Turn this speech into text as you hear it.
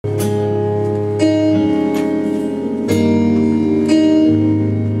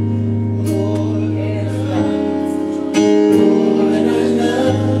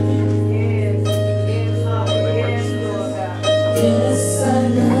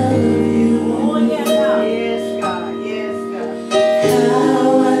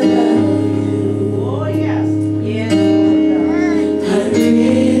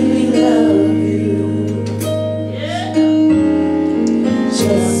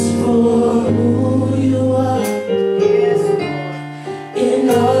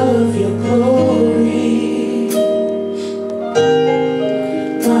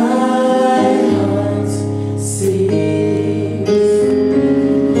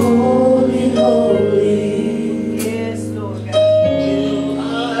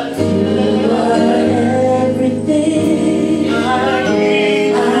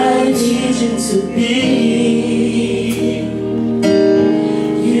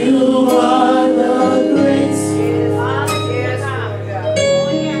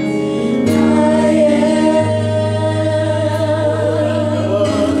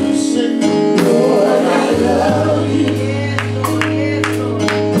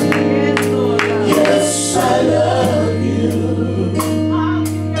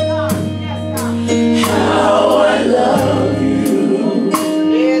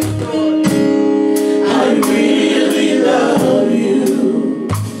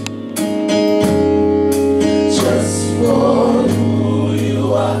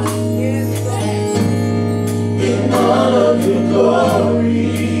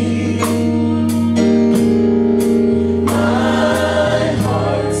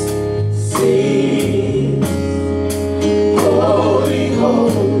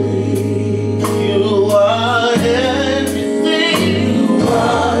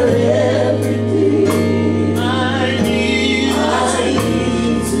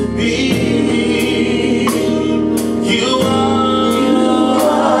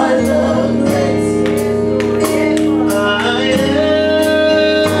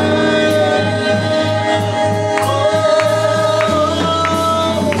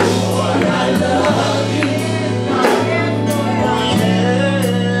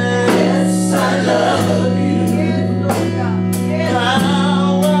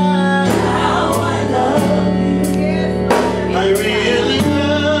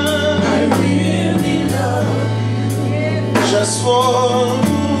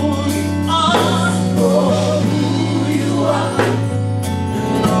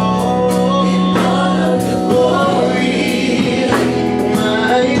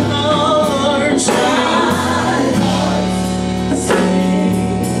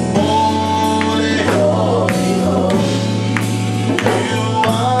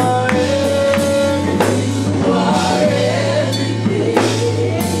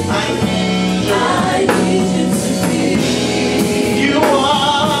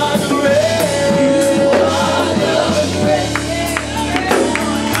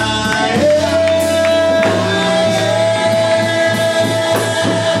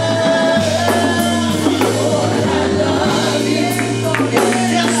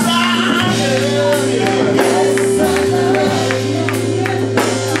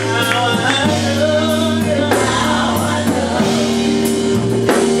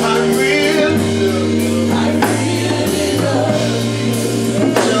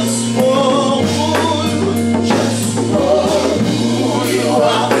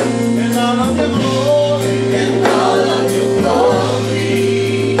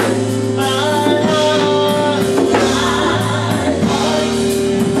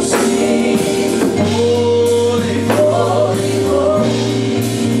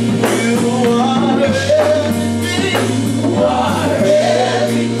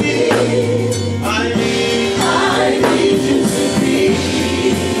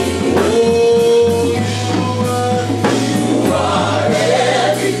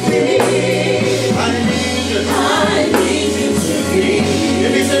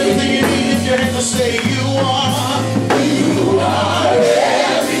say you are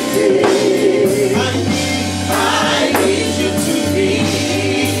everything. I need you to be.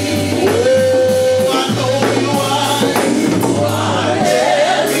 Oh, I know you are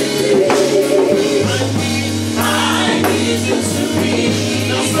everything. I need you to be.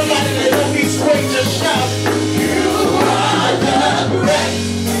 Now somebody that know he's great, just shout. You are the great.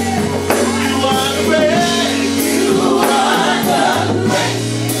 You are the great. You are the great.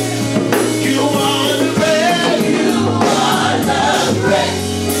 You are the great. You are the great.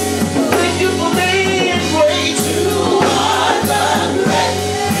 Thank you for being great. You are the great.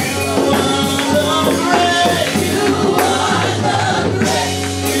 You are the great. You are the great.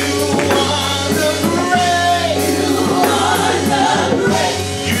 You are the great. You are the great.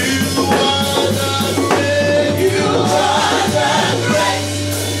 You are the great. You are the great.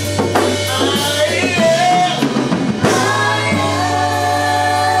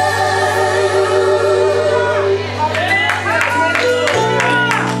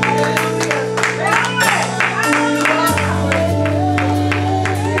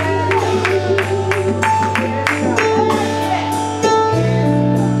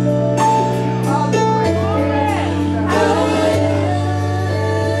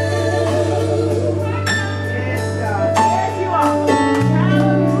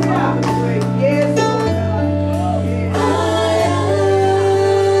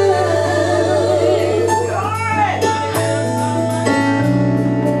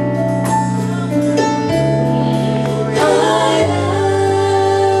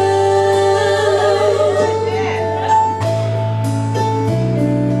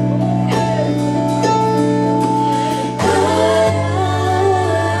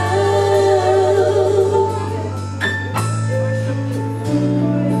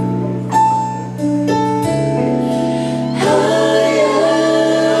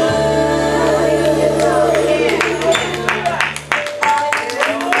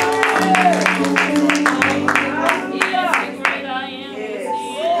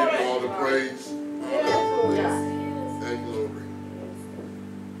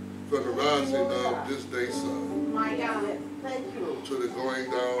 From the rising of this day, sun, my God, thank you, to the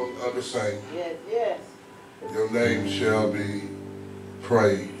going down of the same. Yes, yes. Your name shall be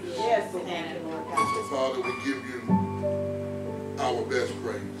praised. Yes, thank you, Lord God. So, Father, we give you our best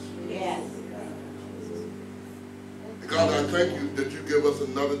praise. Yes. And God, I thank you that you give us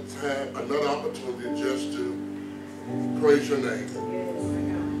another time, another opportunity just to praise your name. Yes.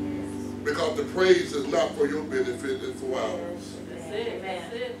 Because the praise is not for your benefit, it's for ours. That's it.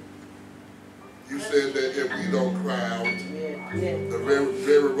 That's it. You said that if we don't cry out, the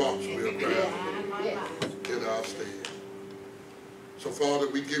very rocks will cry out in our stead. So, Father,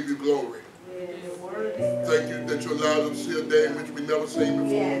 we give you glory. Thank you that you allowed us to see a day in which we never seen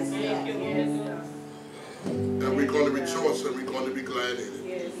before. And we're going to rejoice and we're going to be glad in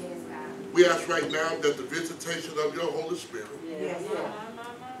it. We ask right now that the visitation of your Holy Spirit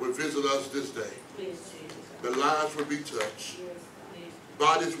will visit us this day. The lives will be touched.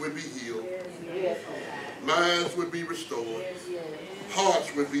 Bodies will be healed. Minds will be restored.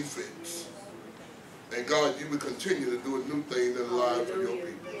 Hearts will be fixed. And God, you will continue to do a new thing in the lives of your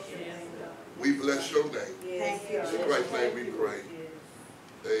people. We bless your name. In Christ's name we pray.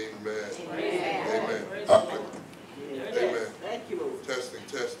 Amen. Amen. Amen. Testing,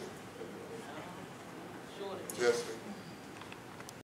 testing. Testing.